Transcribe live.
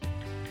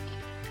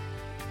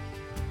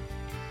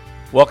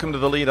Welcome to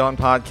the Lead On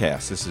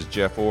Podcast. This is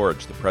Jeff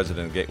Orge, the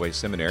president of Gateway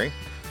Seminary,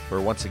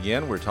 where once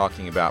again we're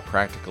talking about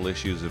practical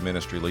issues of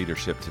ministry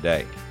leadership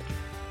today.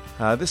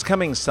 This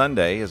coming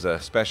Sunday is a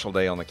special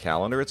day on the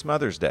calendar. It's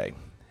Mother's Day.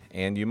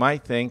 And you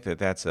might think that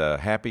that's a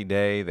happy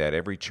day that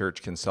every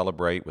church can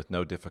celebrate with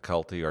no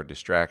difficulty or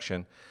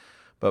distraction.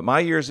 But my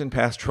years in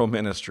pastoral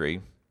ministry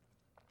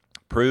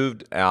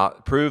proved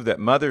that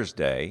Mother's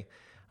Day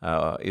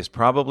is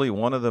probably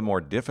one of the more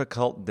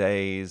difficult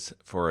days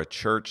for a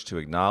church to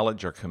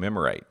acknowledge or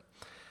commemorate.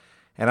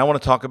 And I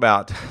want to talk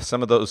about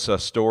some of those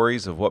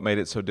stories of what made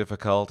it so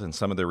difficult and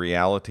some of the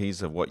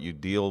realities of what you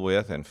deal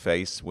with and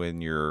face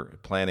when you're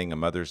planning a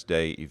Mother's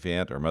Day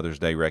event or Mother's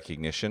Day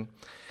recognition.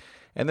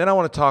 And then I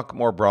want to talk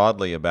more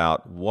broadly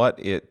about what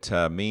it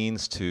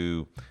means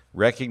to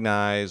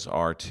recognize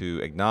or to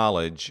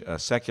acknowledge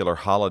secular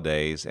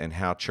holidays and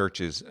how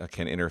churches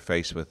can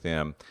interface with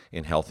them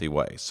in healthy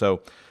ways.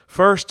 So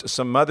first,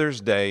 some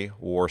Mother's Day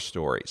war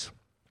stories.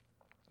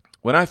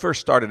 When I first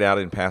started out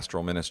in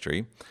pastoral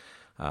ministry,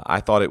 I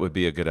thought it would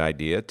be a good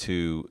idea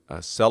to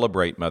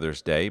celebrate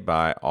Mother's Day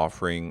by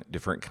offering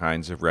different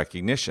kinds of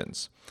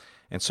recognitions.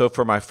 And so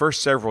for my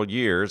first several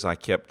years, I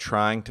kept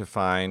trying to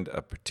find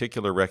a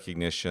particular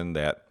recognition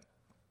that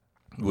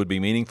would be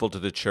meaningful to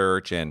the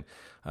church and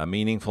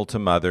meaningful to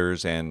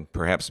mothers and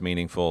perhaps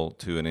meaningful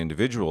to an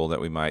individual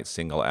that we might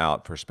single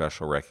out for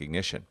special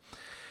recognition.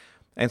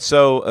 And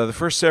so the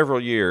first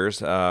several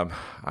years,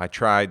 I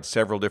tried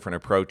several different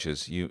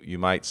approaches. You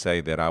might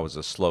say that I was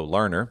a slow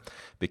learner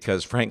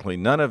because, frankly,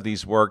 none of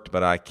these worked,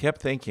 but I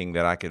kept thinking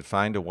that I could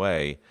find a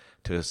way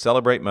to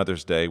celebrate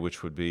Mother's Day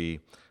which would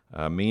be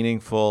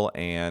meaningful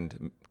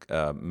and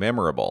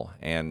memorable.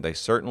 And they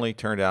certainly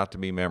turned out to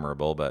be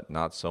memorable, but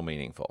not so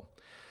meaningful.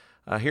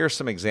 Here are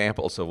some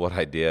examples of what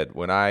I did.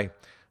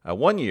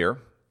 One year,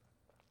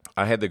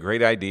 I had the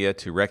great idea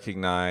to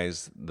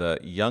recognize the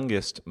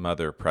youngest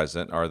mother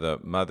present, or the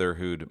mother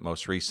who'd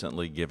most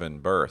recently given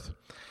birth.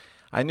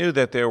 I knew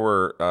that there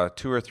were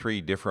 2 or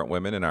 3 different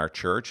women in our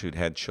church who'd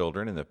had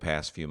children in the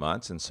past few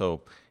months, and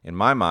so in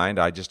my mind,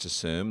 I just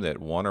assumed that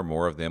one or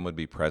more of them would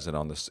be present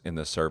in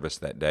the service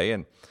that day,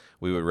 and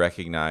we would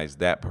recognize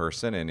that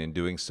person, and in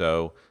doing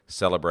so,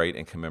 celebrate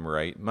and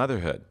commemorate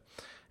motherhood.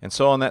 And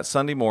so on that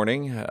Sunday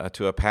morning,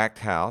 to a packed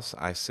house,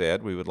 I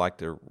said we would like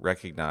to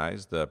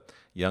recognize the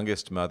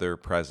youngest mother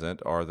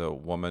present, or the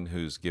woman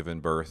who's given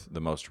birth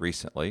the most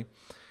recently.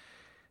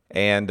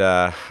 And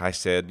I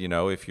said,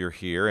 if you're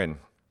here and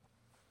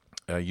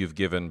you've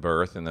given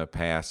birth in the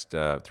past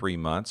 3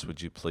 months,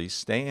 would you please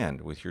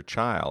stand with your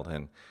child?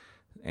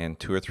 And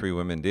 2 or 3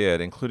 women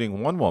did,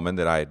 including one woman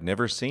that I had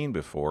never seen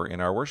before in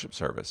our worship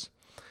service.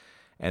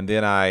 And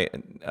then I,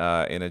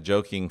 in a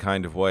joking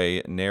kind of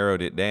way,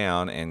 narrowed it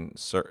down, and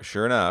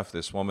sure enough,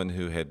 this woman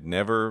who had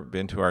never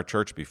been to our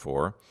church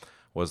before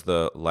was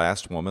the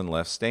last woman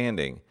left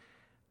standing.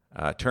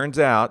 Turns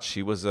out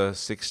she was a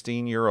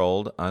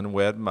 16-year-old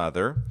unwed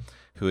mother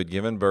who had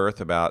given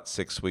birth about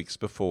 6 weeks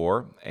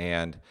before,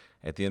 and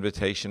at the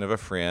invitation of a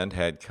friend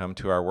had come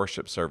to our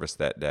worship service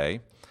that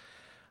day.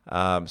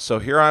 So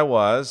here I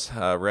was,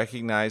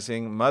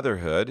 recognizing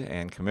motherhood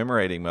and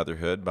commemorating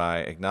motherhood by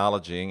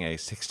acknowledging a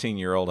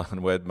 16-year-old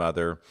unwed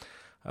mother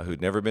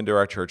who'd never been to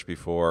our church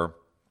before,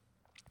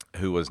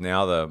 who was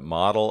now the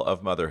model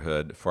of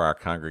motherhood for our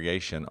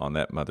congregation on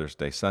that Mother's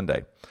Day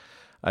Sunday.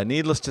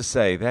 Needless to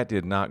say, that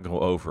did not go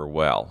over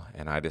well,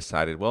 and I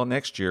decided,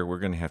 next year we're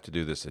going to have to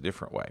do this a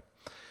different way.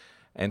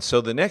 And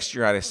so the next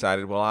year I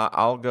decided,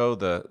 I'll go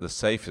the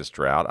safest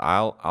route.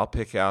 I'll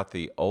pick out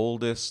the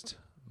oldest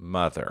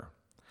mother.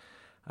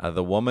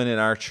 The woman in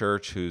our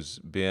church who's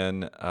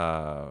been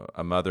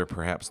a mother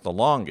perhaps the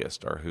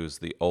longest, or who's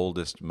the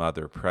oldest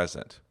mother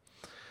present.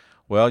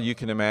 Well, you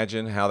can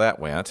imagine how that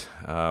went.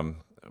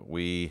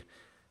 We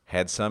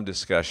had some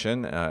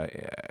discussion,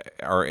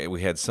 or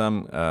we had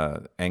some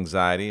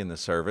anxiety in the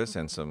service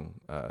and some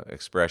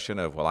expression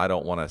of, I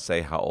don't want to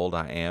say how old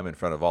I am in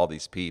front of all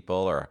these people,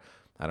 or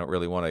I don't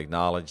really want to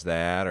acknowledge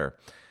that, or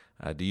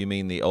do you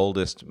mean the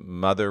oldest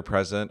mother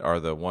present,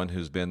 or the one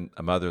who's been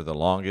a mother the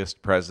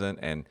longest present?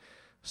 And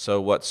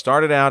so what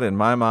started out in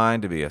my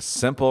mind to be a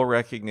simple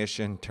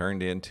recognition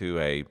turned into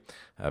a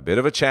bit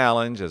of a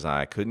challenge, as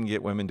I couldn't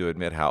get women to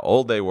admit how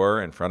old they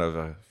were in front of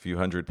a few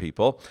hundred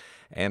people,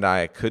 and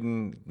I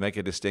couldn't make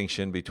a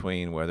distinction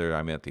between whether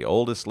I meant the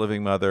oldest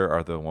living mother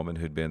or the woman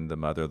who'd been the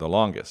mother the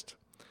longest.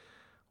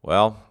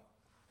 Well,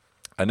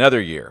 another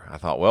year, I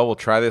thought, we'll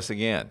try this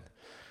again.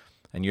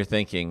 And you're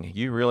thinking,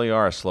 you really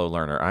are a slow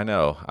learner. I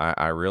know,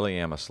 I really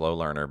am a slow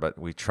learner, but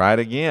we tried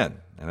again.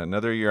 And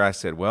another year I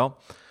said,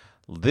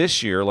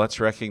 this year, let's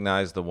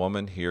recognize the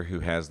woman here who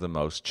has the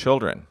most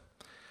children.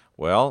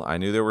 Well, I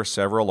knew there were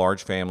several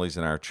large families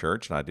in our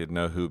church, and I didn't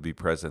know who would be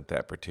present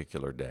that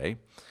particular day.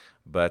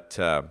 But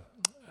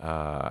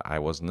I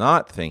was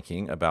not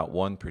thinking about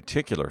one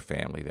particular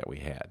family that we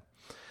had.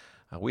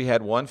 We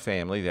had one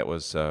family that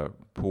was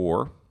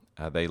poor.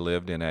 They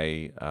lived in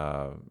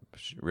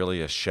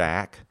really a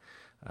shack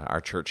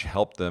Our church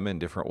helped them in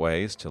different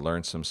ways to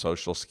learn some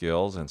social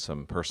skills and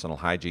some personal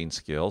hygiene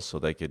skills so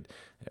they could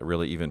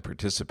really even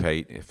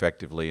participate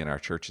effectively in our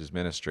church's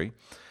ministry.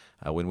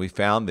 When we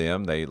found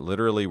them, they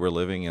literally were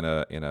living in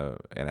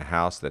a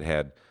house that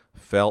had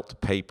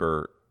felt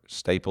paper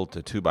stapled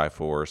to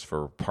 2x4s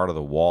for part of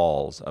the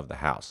walls of the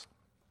house.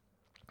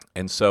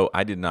 And so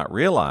I did not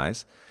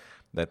realize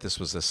that this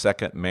was a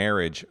second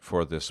marriage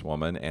for this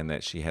woman and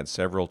that she had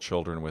several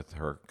children with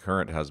her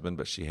current husband,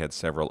 but she had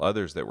several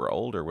others that were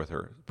older with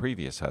her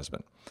previous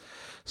husband.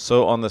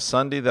 So on the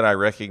Sunday that I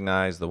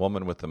recognized the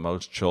woman with the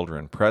most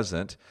children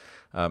present,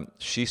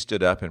 she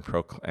stood up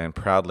and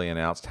proudly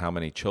announced how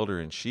many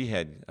children she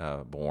had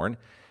born,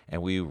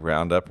 and we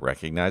wound up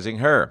recognizing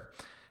her.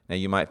 Now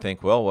you might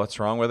think, well,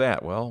 what's wrong with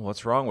that? Well,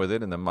 what's wrong with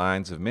it in the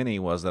minds of many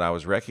was that I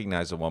was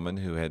recognizing a woman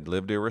who had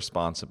lived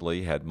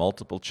irresponsibly, had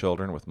multiple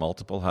children with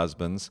multiple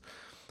husbands,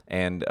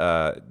 and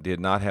did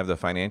not have the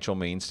financial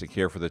means to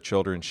care for the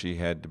children she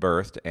had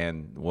birthed,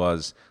 and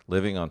was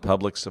living on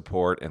public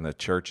support and the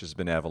church's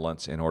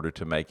benevolence in order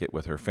to make it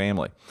with her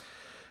family.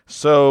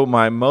 So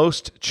my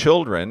most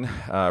children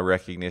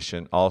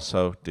recognition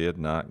also did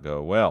not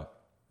go well.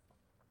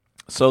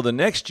 So the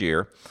next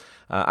year,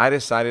 I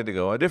decided to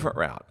go a different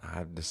route.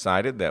 I've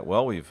decided that,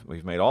 well,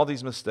 we've made all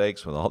these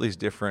mistakes with all these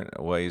different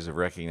ways of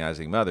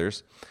recognizing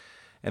mothers,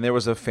 and there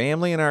was a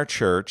family in our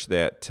church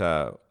that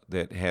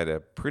had a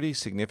pretty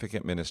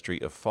significant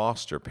ministry of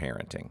foster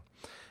parenting.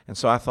 And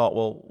so I thought,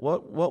 well,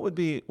 what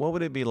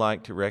would it be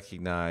like to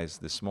recognize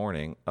this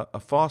morning a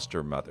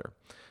foster mother,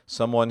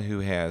 someone who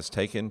has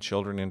taken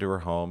children into her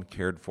home,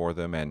 cared for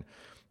them,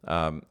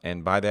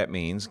 and by that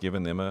means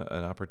given them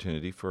an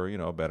opportunity for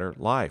a better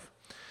life.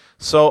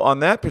 So on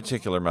that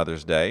particular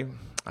Mother's Day,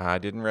 I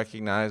didn't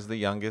recognize the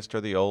youngest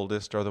or the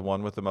oldest or the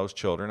one with the most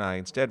children. I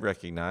instead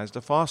recognized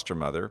a foster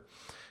mother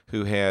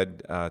who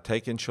had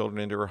taken children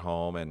into her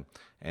home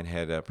and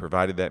had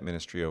provided that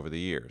ministry over the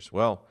years.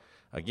 Well,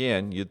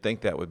 again, you'd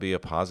think that would be a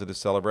positive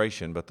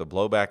celebration, but the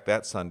blowback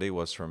that Sunday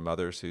was from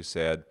mothers who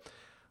said,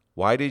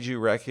 "Why did you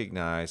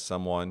recognize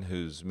someone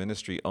whose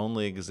ministry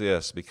only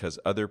exists because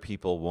other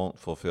people won't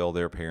fulfill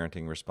their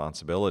parenting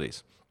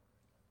responsibilities?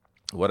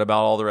 What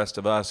about all the rest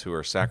of us who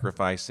are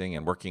sacrificing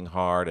and working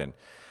hard and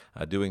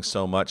doing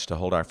so much to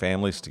hold our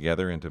families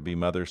together and to be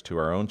mothers to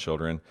our own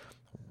children?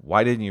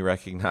 Why didn't you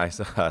recognize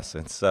us?"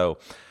 And so,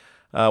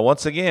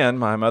 once again,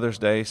 my Mother's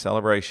Day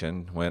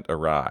celebration went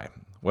awry.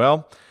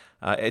 Well,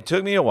 it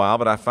took me a while,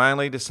 but I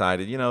finally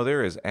decided,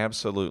 there is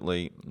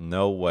absolutely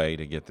no way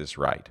to get this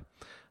right.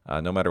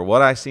 No matter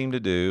what I seem to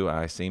do,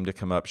 I seem to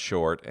come up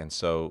short. And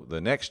so the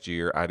next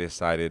year, I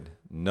decided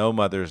no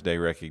Mother's Day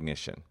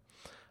recognition.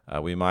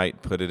 We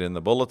might put it in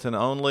the bulletin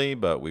only,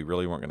 but we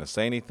really weren't going to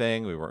say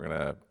anything. We weren't going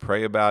to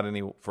pray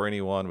for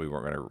anyone. We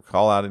weren't going to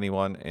call out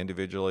anyone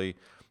individually.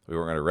 We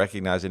weren't going to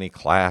recognize any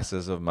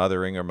classes of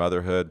mothering or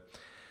motherhood.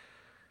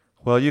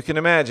 Well, you can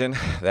imagine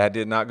that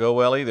did not go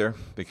well either,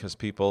 because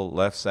people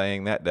left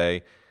saying that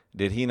day,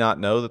 "Did he not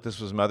know that this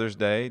was Mother's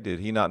Day? Did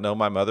he not know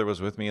my mother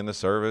was with me in the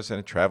service and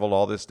had traveled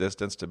all this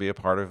distance to be a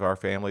part of our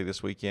family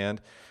this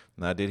weekend?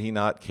 Did he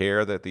not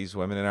care that these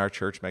women in our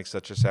church make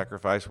such a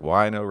sacrifice?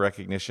 Why no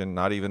recognition,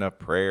 not even a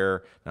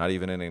prayer, not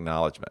even an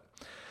acknowledgement?"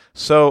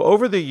 So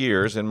over the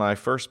years, in my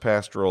first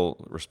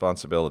pastoral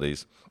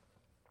responsibilities,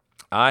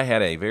 I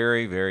had a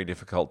very, very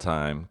difficult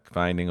time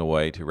finding a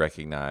way to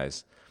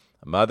recognize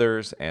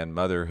mothers and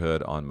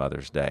motherhood on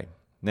Mother's Day.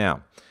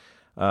 Now,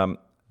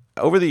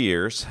 over the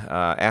years,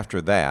 after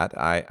that,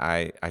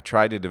 I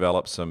tried to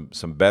develop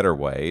some better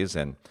ways,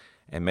 and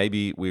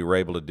maybe we were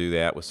able to do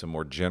that with some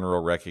more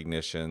general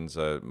recognitions,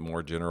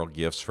 more general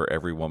gifts for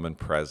every woman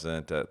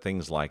present,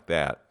 things like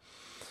that.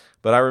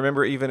 But I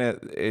remember even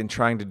in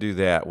trying to do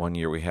that, one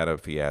year we had a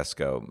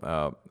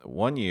fiasco.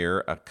 One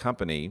year, a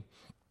company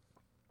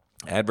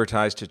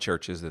advertised to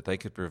churches that they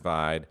could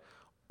provide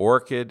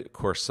orchid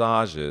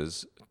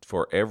corsages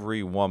for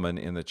every woman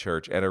in the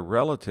church at a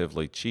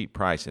relatively cheap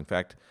price. In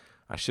fact,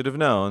 I should have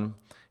known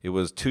it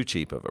was too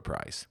cheap of a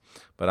price.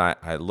 But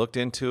I looked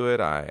into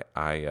it.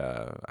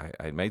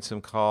 I made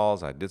some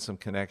calls. I did some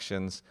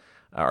connections,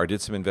 or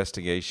did some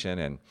investigation,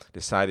 and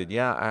decided,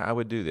 I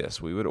would do this.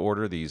 We would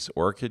order these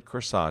orchid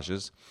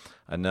corsages,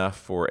 enough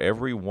for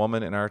every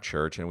woman in our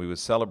church, and we would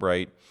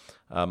celebrate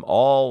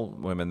all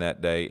women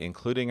that day,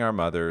 including our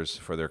mothers,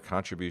 for their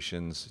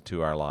contributions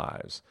to our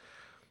lives.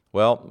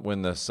 Well,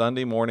 when the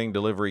Sunday morning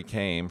delivery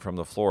came from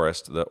the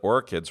florist, the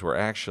orchids were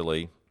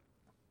actually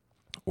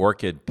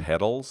orchid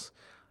petals.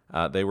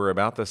 They were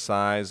about the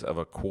size of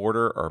a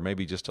quarter or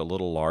maybe just a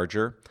little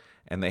larger,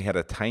 and they had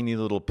a tiny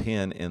little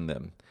pin in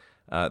them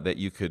that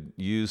you could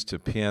use to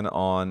pin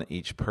on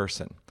each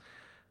person.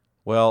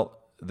 Well,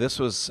 this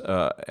was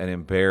an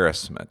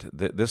embarrassment.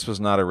 This was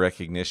not a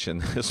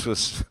recognition. This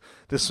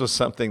was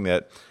something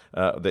that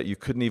you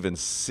couldn't even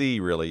see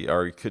really,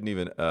 or you couldn't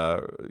even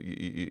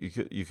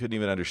you couldn't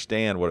even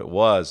understand what it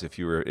was if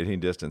you were at any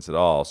distance at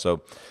all.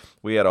 So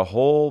we had a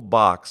whole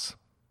box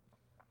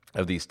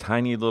of these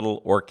tiny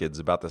little orchids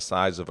about the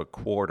size of a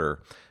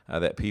quarter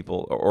that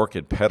people, or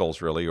orchid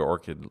petals really, or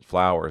orchid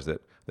flowers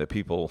that that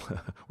people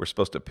were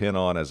supposed to pin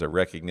on as a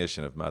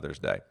recognition of Mother's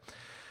Day.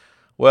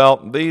 Well,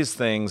 these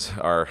things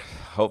are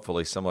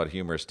hopefully somewhat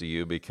humorous to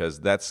you because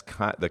that's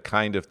the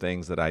kind of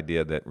things that I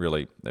did that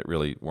really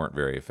weren't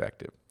very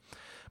effective.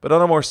 But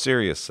on a more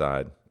serious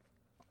side,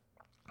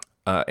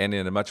 and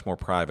in a much more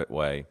private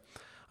way,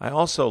 I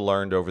also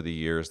learned over the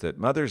years that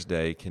Mother's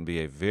Day can be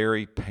a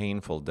very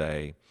painful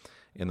day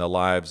in the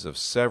lives of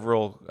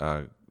several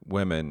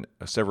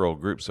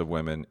groups of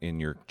women in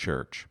your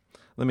church.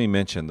 Let me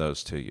mention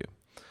those to you.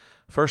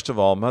 First of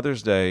all,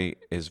 Mother's Day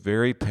is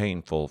very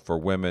painful for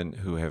women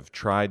who have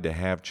tried to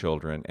have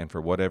children and for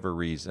whatever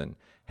reason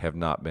have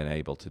not been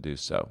able to do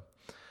so.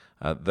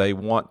 They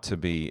want to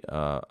be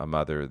a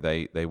mother.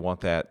 They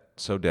want that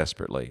so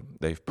desperately.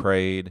 They've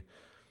prayed.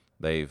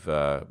 They've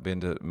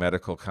been to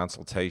medical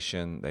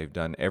consultation. They've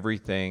done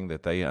everything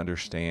that they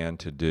understand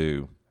to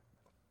do,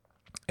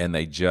 and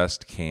they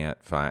just can't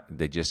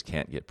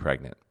get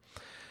pregnant.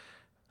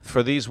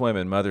 For these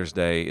women, Mother's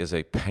Day is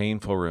a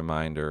painful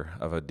reminder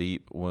of a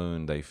deep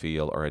wound they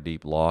feel or a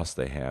deep loss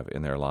they have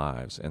in their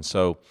lives. And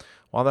so,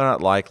 while they're not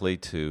likely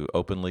to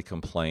openly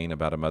complain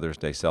about a Mother's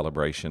Day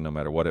celebration, no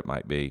matter what it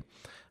might be,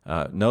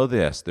 know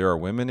this: there are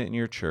women in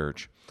your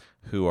church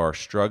who are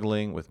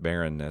struggling with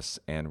barrenness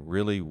and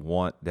really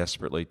want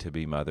desperately to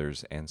be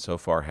mothers and so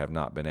far have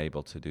not been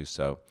able to do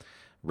so.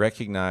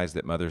 Recognize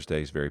that Mother's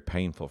Day is very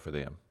painful for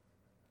them.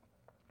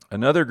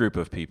 Another group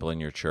of people in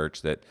your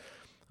church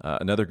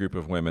another group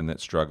of women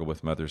that struggle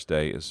with Mother's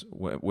Day is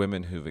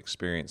women who've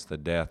experienced the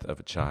death of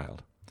a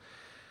child.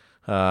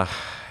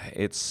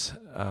 It's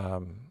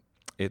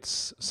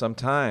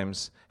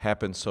sometimes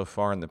happened so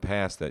far in the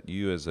past that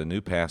you as a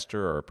new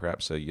pastor or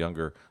perhaps a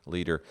younger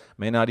leader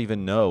may not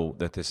even know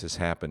that this has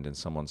happened in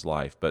someone's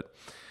life. But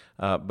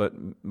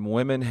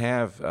women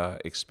have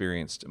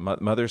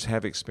mothers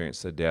have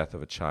experienced the death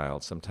of a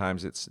child.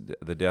 Sometimes it's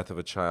the death of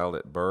a child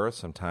at birth,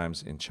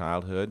 sometimes in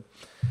childhood.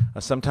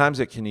 Sometimes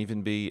it can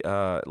even be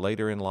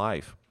later in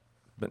life.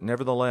 But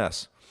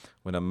nevertheless,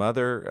 when a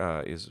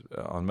mother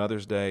on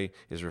Mother's Day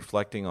is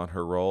reflecting on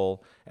her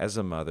role as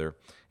a mother,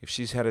 if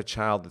she's had a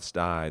child that's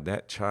died,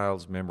 that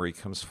child's memory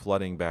comes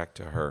flooding back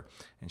to her,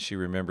 and she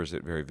remembers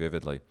it very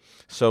vividly.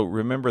 So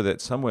remember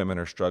that some women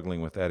are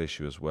struggling with that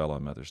issue as well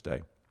on Mother's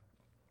Day.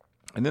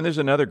 And then there's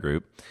another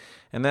group,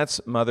 and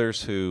that's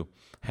mothers who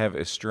have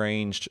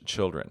estranged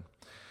children,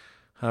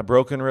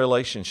 broken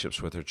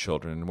relationships with their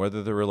children, and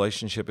whether the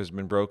relationship has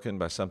been broken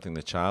by something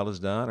the child has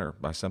done or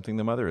by something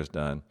the mother has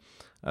done.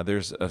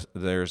 There's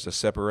a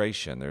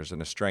separation, there's an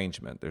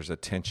estrangement, there's a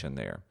tension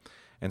there.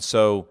 And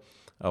so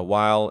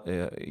while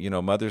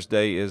Mother's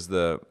Day is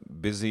the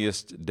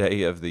busiest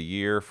day of the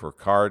year for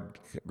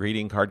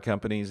greeting card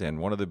companies and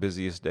one of the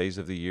busiest days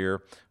of the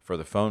year for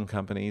the phone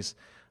companies,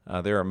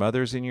 there are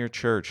mothers in your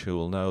church who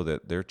will know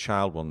that their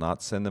child will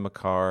not send them a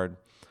card,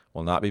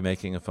 will not be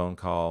making a phone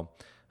call,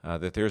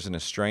 that there's an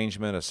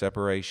estrangement, a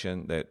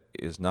separation that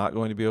is not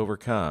going to be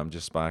overcome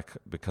just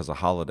because a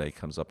holiday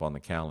comes up on the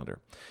calendar.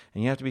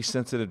 And you have to be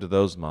sensitive to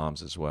those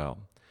moms as well.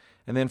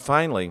 And then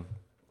finally,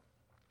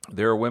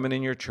 there are women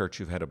in your church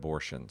who've had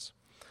abortions.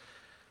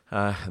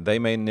 They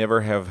may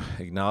never have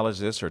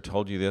acknowledged this or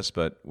told you this,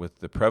 but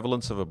with the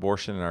prevalence of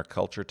abortion in our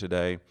culture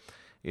today,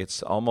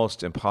 it's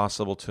almost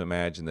impossible to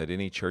imagine that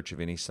any church of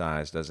any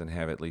size doesn't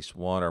have at least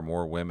one or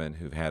more women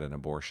who've had an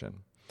abortion.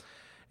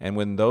 And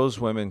when those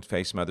women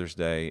face Mother's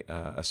Day,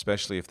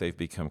 especially if they've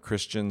become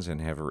Christians and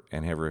have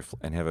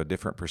a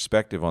different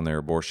perspective on their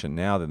abortion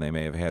now than they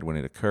may have had when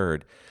it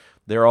occurred,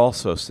 they're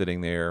also sitting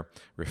there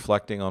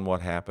reflecting on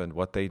what happened,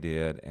 what they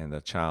did, and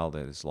the child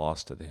that is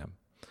lost to them.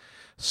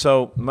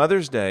 So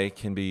Mother's Day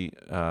can be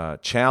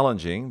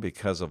challenging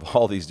because of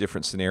all these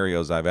different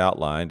scenarios I've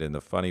outlined and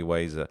the funny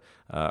ways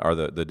or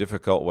the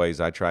difficult ways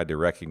I tried to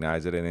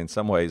recognize it, and in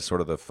some ways sort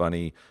of the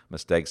funny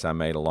mistakes I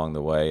made along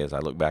the way as I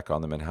look back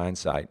on them in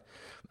hindsight.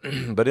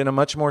 But in a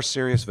much more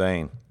serious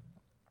vein,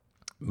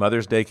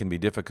 Mother's Day can be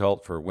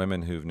difficult for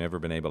women who've never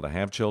been able to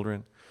have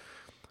children,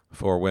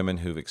 for women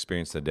who've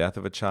experienced the death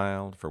of a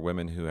child, for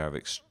women who have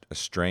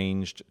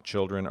estranged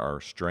children or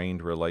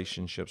strained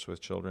relationships with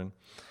children,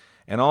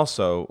 and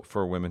also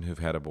for women who've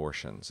had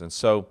abortions. And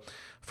so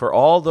for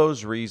all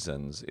those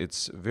reasons,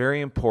 it's very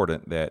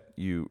important that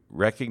you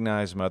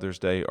recognize Mother's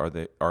Day,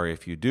 or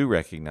if you do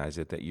recognize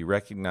it, that you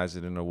recognize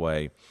it in a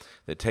way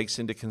that takes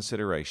into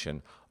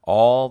consideration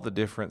all the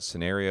different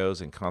scenarios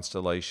and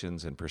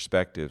constellations and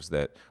perspectives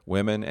that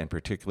women and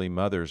particularly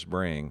mothers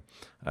bring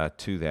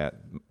to that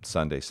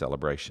Sunday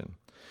celebration.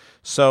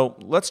 So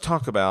let's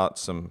talk about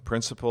some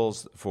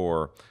principles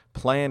for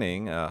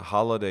planning a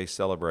holiday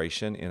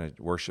celebration in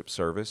a worship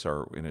service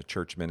or in a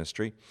church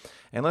ministry.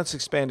 And let's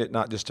expand it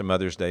not just to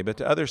Mother's Day, but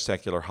to other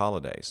secular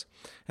holidays.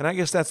 And I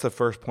guess that's the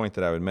first point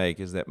that I would make,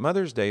 is that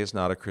Mother's Day is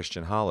not a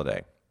Christian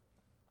holiday.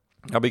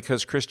 Now,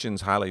 because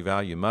Christians highly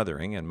value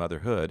mothering and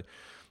motherhood,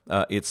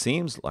 it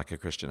seems like a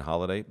Christian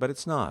holiday, but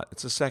it's not.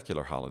 It's a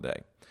secular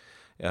holiday.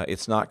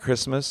 It's not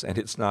Christmas and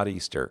it's not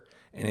Easter.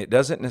 And it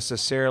doesn't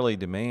necessarily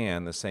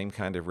demand the same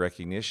kind of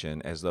recognition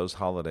as those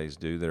holidays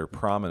do that are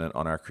prominent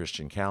on our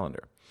Christian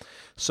calendar.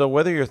 So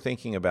whether you're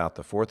thinking about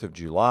the 4th of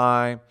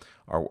July,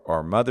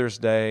 or Mother's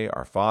Day,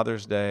 or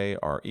Father's Day,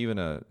 or even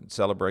a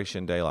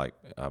celebration day like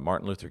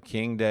Martin Luther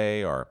King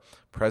Day or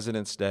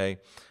President's Day,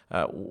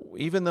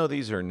 even though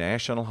these are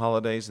national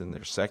holidays and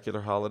they're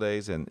secular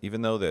holidays, and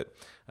even though that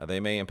they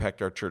may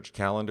impact our church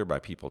calendar by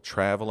people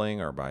traveling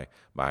or by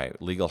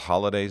legal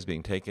holidays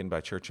being taken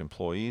by church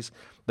employees,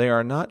 they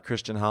are not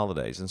Christian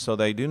holidays, and so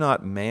they do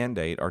not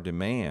mandate or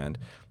demand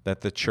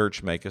that the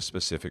church make a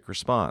specific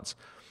response.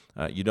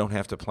 You don't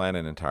have to plan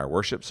an entire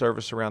worship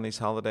service around these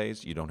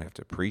holidays. You don't have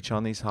to preach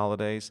on these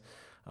holidays,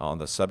 on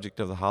the subject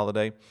of the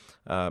holiday.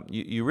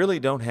 You really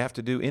don't have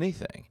to do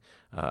anything.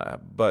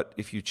 But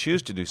if you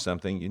choose to do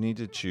something, you need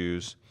to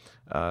choose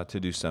to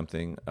do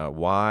something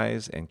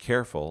wise and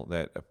careful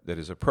that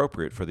is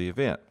appropriate for the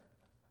event.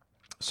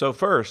 So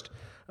first,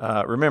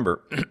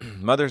 remember,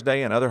 Mother's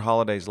Day and other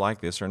holidays like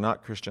this are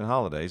not Christian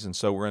holidays, and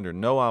so we're under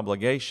no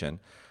obligation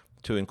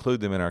to include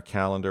them in our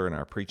calendar, in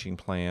our preaching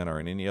plan, or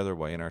in any other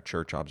way in our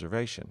church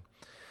observation.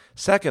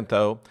 Second,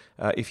 though,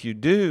 if you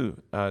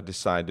do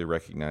decide to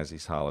recognize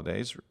these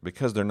holidays,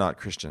 because they're not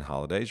Christian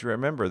holidays,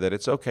 remember that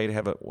it's okay to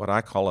have what I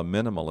call a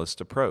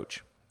minimalist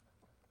approach.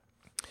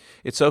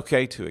 It's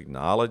okay to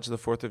acknowledge the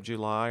 4th of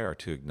July or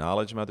to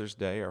acknowledge Mother's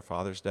Day or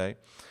Father's Day.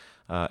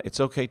 It's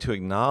okay to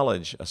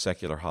acknowledge a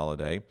secular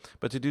holiday,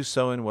 but to do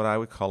so in what I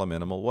would call a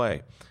minimal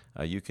way.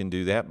 You can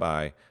do that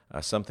by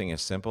something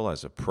as simple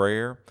as a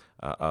prayer,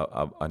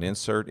 an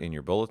insert in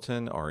your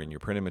bulletin or in your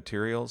printed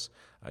materials.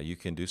 You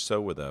can do so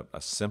with a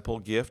simple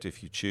gift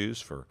if you choose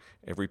for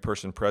every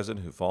person present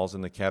who falls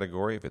in the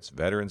category, if it's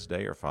Veterans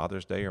Day or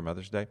Father's Day or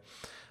Mother's Day.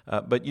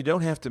 But you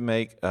don't have to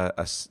make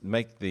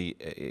the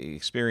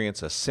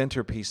experience a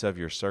centerpiece of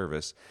your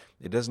service.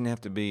 It doesn't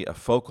have to be a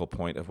focal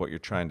point of what you're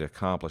trying to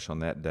accomplish on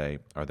that day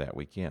or that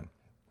weekend.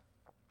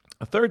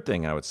 A third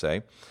thing I would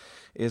say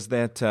is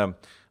that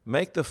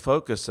make the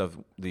focus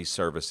of these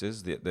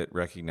services that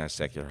recognize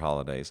secular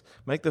holidays,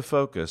 make the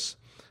focus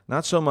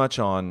not so much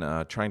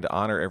on trying to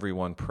honor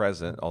everyone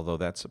present, although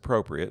that's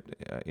appropriate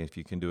if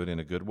you can do it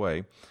in a good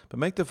way, but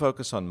make the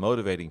focus on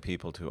motivating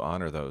people to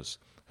honor those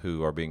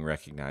who are being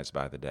recognized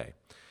by the day.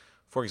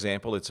 For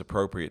example, it's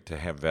appropriate to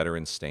have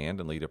veterans stand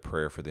and lead a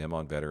prayer for them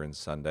on Veterans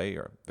Sunday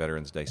or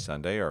Veterans Day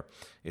Sunday, or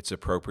it's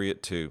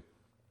appropriate to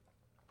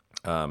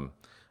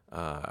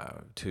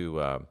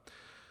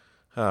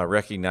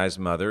recognize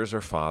mothers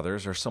or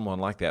fathers or someone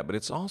like that. But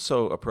it's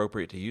also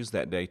appropriate to use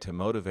that day to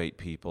motivate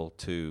people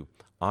to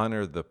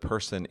honor the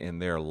person in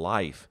their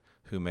life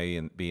who may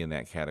be in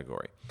that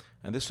category.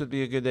 And this would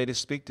be a good day to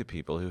speak to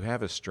people who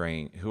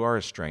are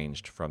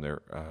estranged from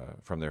their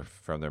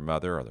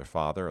mother or their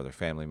father or their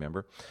family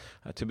member,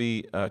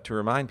 to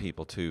remind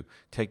people to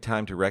take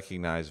time to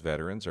recognize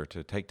veterans, or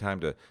to take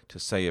time to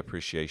say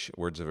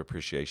words of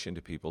appreciation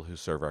to people who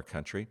serve our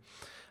country.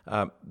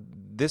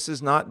 This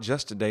is not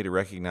just a day to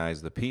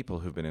recognize the people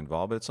who've been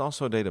involved, but it's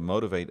also a day to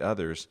motivate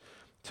others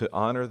to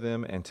honor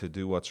them and to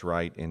do what's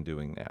right in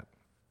doing that.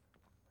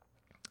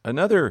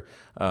 Another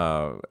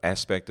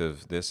aspect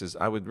of this is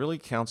I would really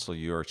counsel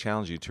you or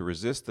challenge you to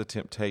resist the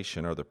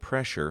temptation or the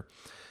pressure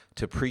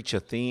to preach a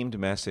themed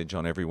message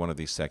on every one of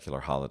these secular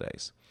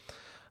holidays.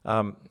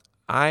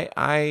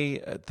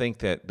 I think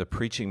that the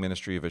preaching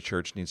ministry of a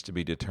church needs to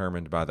be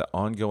determined by the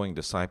ongoing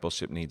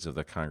discipleship needs of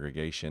the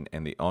congregation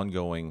and the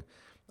ongoing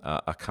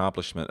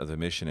accomplishment of the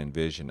mission and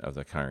vision of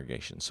the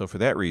congregation. So for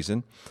that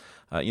reason,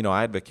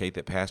 I advocate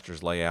that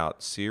pastors lay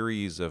out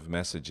series of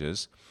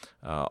messages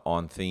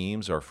on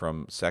themes or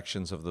from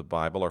sections of the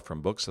Bible or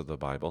from books of the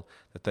Bible,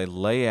 that they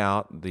lay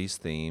out these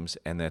themes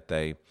and that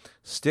they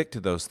stick to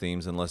those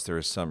themes unless there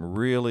is some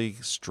really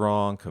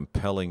strong,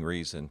 compelling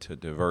reason to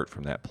divert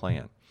from that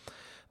plan.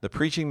 The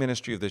preaching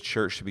ministry of the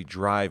church should be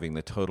driving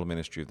the total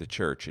ministry of the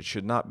church. It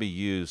should not be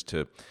used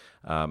to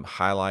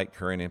highlight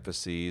current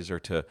emphases or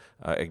to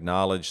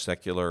acknowledge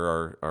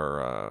secular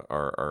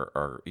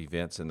or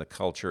events in the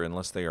culture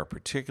unless they are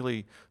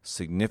particularly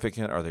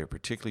significant or they are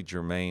particularly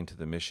germane to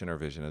the mission or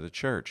vision of the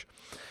church.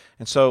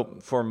 And so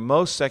for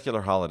most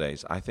secular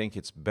holidays, I think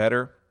it's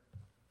better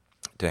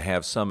to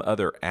have some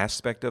other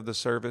aspect of the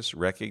service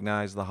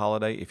recognize the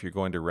holiday, if you're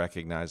going to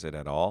recognize it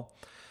at all,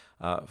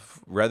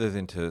 rather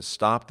than to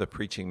stop the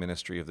preaching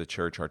ministry of the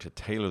church or to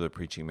tailor the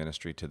preaching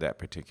ministry to that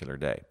particular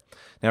day.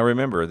 Now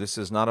remember, this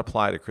does not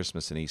apply to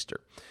Christmas and Easter.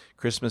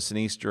 Christmas and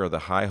Easter are the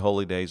high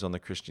holy days on the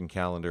Christian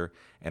calendar,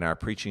 and our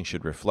preaching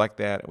should reflect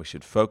that. We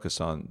should focus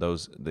on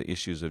the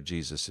issues of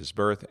Jesus'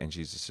 birth and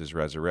Jesus'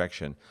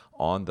 resurrection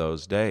on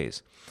those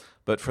days.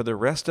 But for the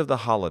rest of the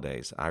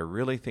holidays, I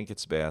really think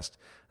it's best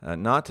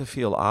not to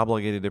feel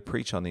obligated to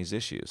preach on these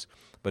issues,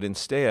 but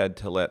instead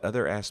to let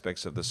other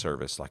aspects of the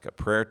service, like a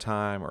prayer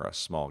time or a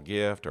small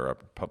gift or a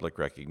public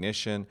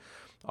recognition,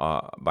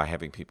 by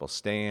having people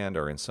stand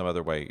or in some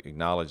other way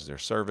acknowledge their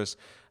service,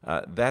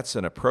 that's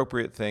an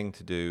appropriate thing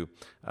to do.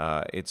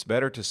 It's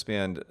better to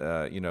spend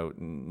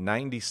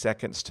 90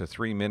 seconds to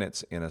 3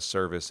 minutes in a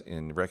service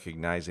in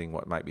recognizing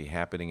what might be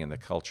happening in the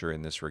culture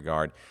in this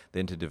regard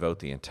than to devote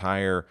the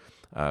entire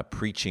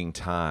preaching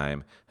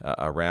time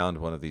around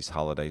one of these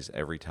holidays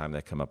every time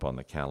they come up on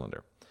the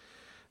calendar.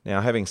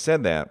 Now, having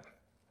said that,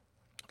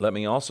 let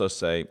me also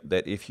say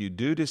that if you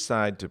do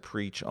decide to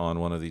preach on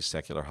one of these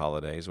secular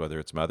holidays, whether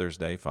it's Mother's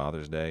Day,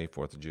 Father's Day,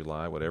 4th of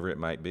July, whatever it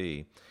might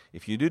be,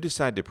 if you do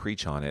decide to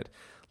preach on it,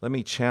 let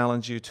me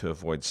challenge you to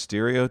avoid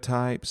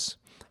stereotypes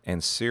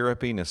and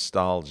syrupy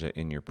nostalgia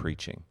in your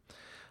preaching.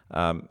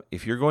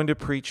 If you're going to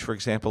preach, for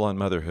example, on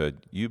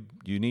motherhood, you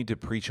need to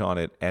preach on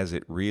it as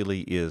it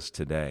really is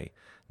today.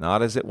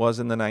 Not as it was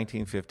in the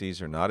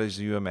 1950s or not as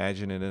you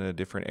imagine it in a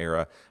different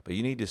era, but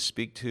you need to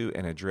speak to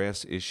and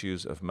address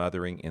issues of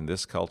mothering in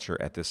this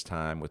culture at this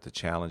time with the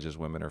challenges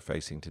women are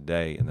facing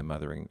today in the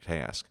mothering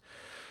task.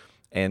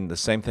 And the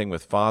same thing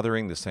with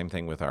fathering, the same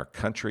thing with our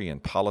country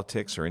and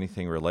politics or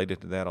anything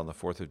related to that on the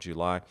 4th of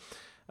July.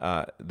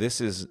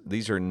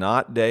 These are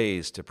not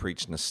days to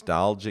preach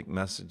nostalgic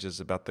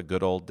messages about the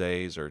good old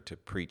days or to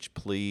preach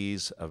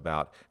pleas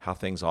about how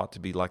things ought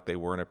to be like they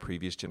were in a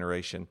previous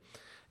generation.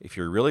 If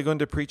you're really going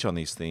to preach on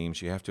these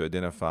themes, you have to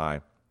identify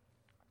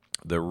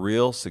the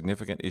real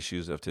significant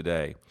issues of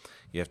today.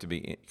 You have to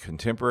be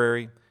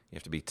contemporary, you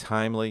have to be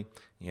timely,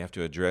 you have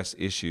to address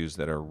issues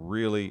that are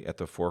really at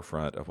the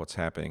forefront of what's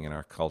happening in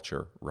our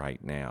culture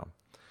right now.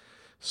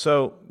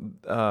 So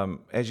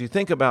as you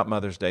think about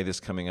Mother's Day this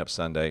coming up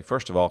Sunday,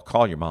 first of all,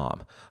 call your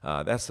mom.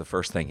 That's the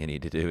first thing you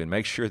need to do, and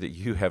make sure that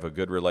you have a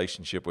good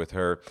relationship with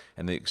her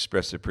and that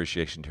express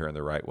appreciation to her in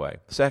the right way.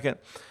 Second,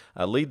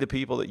 lead the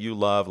people that you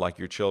love, like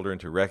your children,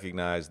 to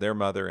recognize their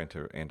mother and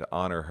to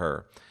honor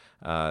her.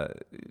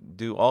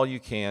 Do all you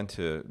can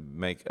to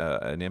make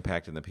an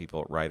impact in the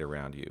people right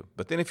around you.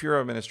 But then if you're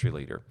a ministry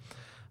leader,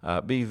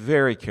 be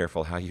very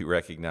careful how you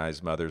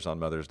recognize mothers on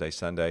Mother's Day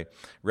Sunday,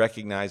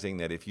 recognizing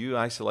that if you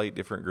isolate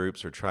different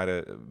groups or try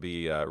to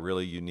be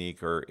really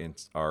unique or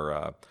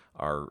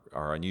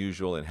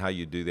unusual in how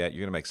you do that, you're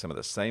going to make some of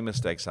the same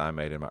mistakes I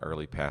made in my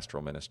early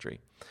pastoral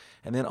ministry.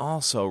 And then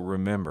also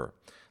remember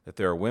that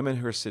there are women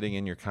who are sitting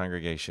in your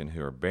congregation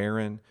who are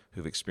barren,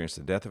 who've experienced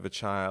the death of a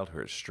child, who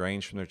are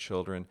estranged from their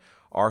children,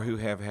 or who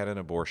have had an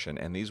abortion.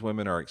 And these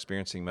women are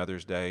experiencing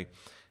Mother's Day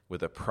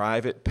with a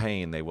private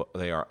pain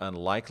they are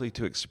unlikely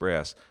to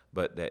express,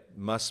 but that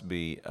must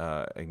be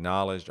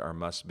acknowledged or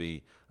must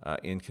be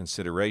in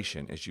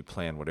consideration as you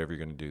plan whatever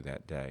you're going to do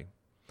that day.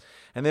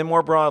 And then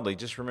more broadly,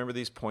 just remember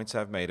these points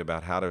I've made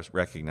about how to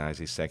recognize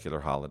these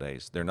secular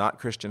holidays. They're not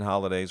Christian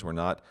holidays. We're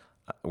not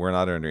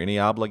under any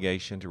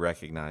obligation to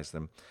recognize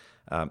them.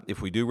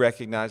 If we do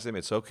recognize them,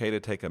 it's okay to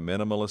take a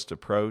minimalist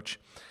approach.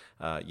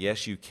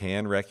 Yes, you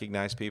can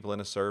recognize people in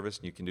a service,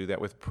 and you can do that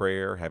with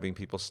prayer, having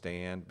people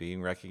stand, being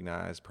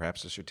recognized,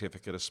 perhaps a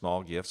certificate, a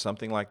small gift,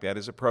 something like that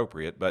is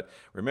appropriate. But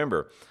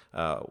remember,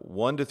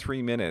 1 to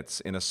 3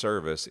 minutes in a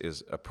service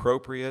is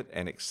appropriate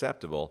and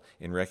acceptable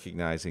in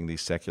recognizing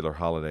these secular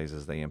holidays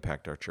as they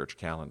impact our church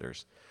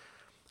calendars.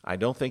 I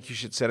don't think you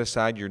should set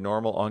aside your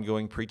normal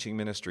ongoing preaching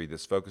ministry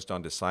that's focused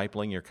on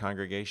discipling your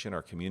congregation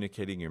or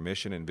communicating your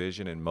mission and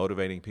vision and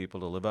motivating people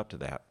to live up to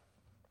that.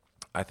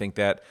 I think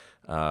that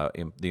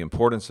the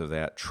importance of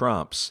that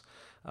trumps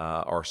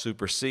or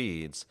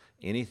supersedes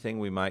anything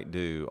we might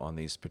do on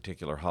these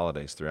particular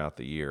holidays throughout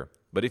the year.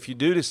 But if you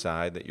do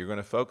decide that you're going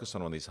to focus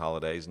on one of these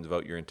holidays and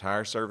devote your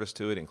entire service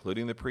to it,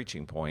 including the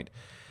preaching point,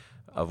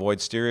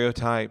 avoid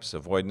stereotypes,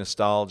 avoid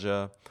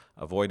nostalgia,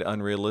 avoid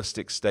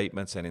unrealistic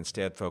statements, and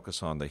instead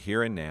focus on the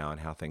here and now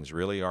and how things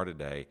really are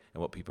today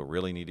and what people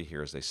really need to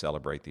hear as they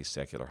celebrate these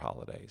secular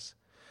holidays.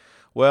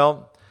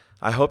 Well,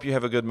 I hope you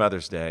have a good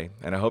Mother's Day,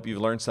 and I hope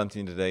you've learned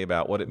something today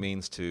about what it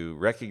means to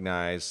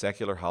recognize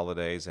secular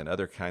holidays and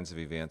other kinds of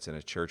events in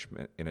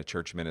a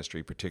church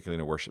ministry, particularly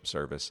in a worship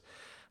service.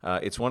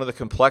 It's one of the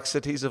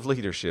complexities of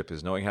leadership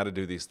is knowing how to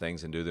do these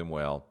things and do them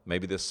well.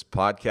 Maybe this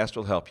podcast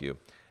will help you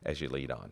as you lead on.